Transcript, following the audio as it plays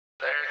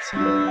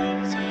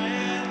Times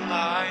in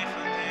life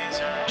when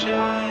things are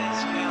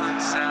just feeling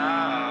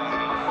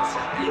south.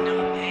 Ain't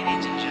no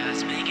page and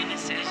just making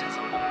decisions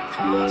on what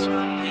comes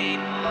from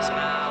people's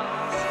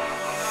mouths.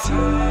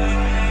 Time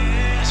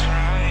is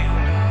right, you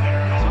know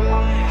you're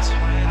always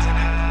wins and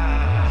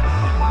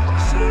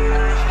halves.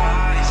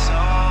 Sacrifice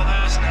all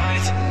those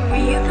nights.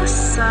 We the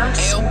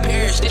sus.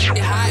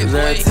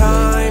 There are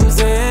times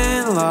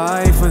in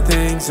life when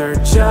things are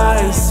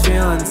just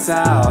feeling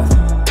south.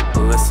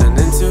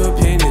 Listening to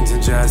opinions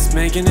and just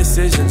making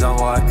decisions on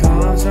what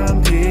comes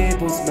from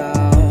people's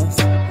mouths.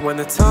 When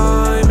the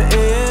time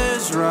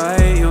is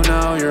right, you'll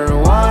know your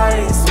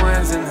wise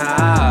wins and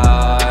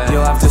how.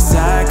 You'll have to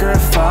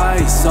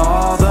sacrifice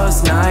all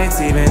those nights,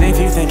 even if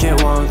you think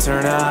it won't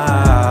turn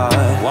out.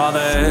 While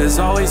there's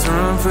always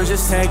room for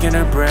just taking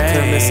a break,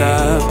 could miss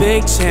a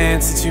big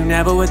chance that you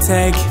never would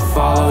take.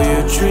 Follow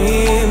your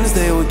dreams,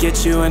 they will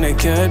get you in a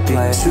good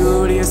place. Be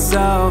true to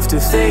yourself, do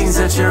things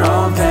at your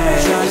own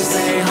pace. Try to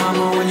stay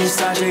humble when you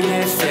start to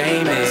get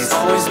famous.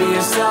 Always be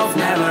yourself,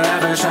 never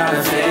ever try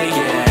to fake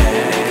it.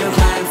 Make a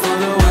plan for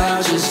the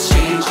world, just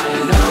change it. I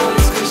know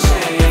it's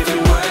cliche, if you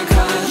work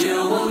hard, you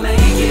will make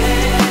it.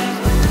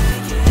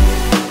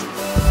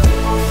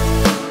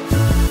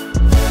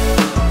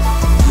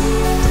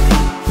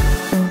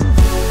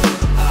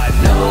 I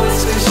know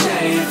it's cliche,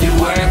 if you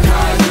work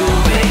hard,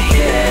 you'll make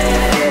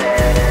it.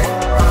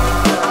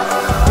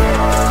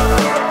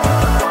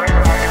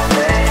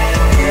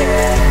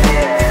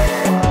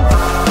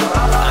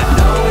 I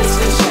know it's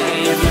cliche,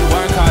 if you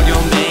work hard,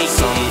 you'll make it.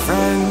 Some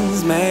friends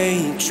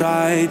may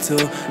try to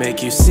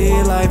make you see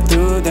life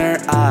through their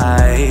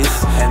eyes,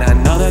 and I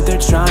know that they're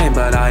trying,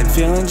 but I'm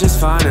feeling just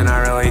fine, and I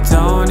really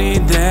don't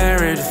need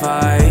their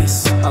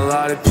advice. A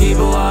lot of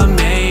people are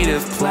made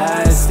of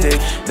plastic,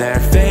 they're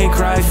fake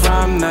right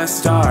from the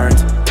start.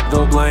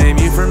 They'll blame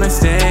you for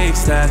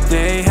mistakes that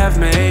they have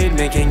made,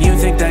 making you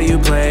think that you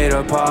played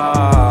a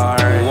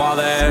part. While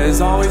there's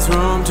always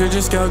room to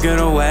just go get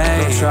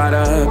away, they'll try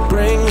to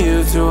bring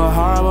you to a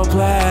horrible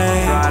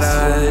place. Try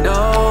to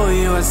know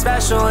you are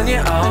special in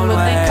your own way. And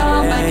when they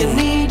come back and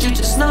need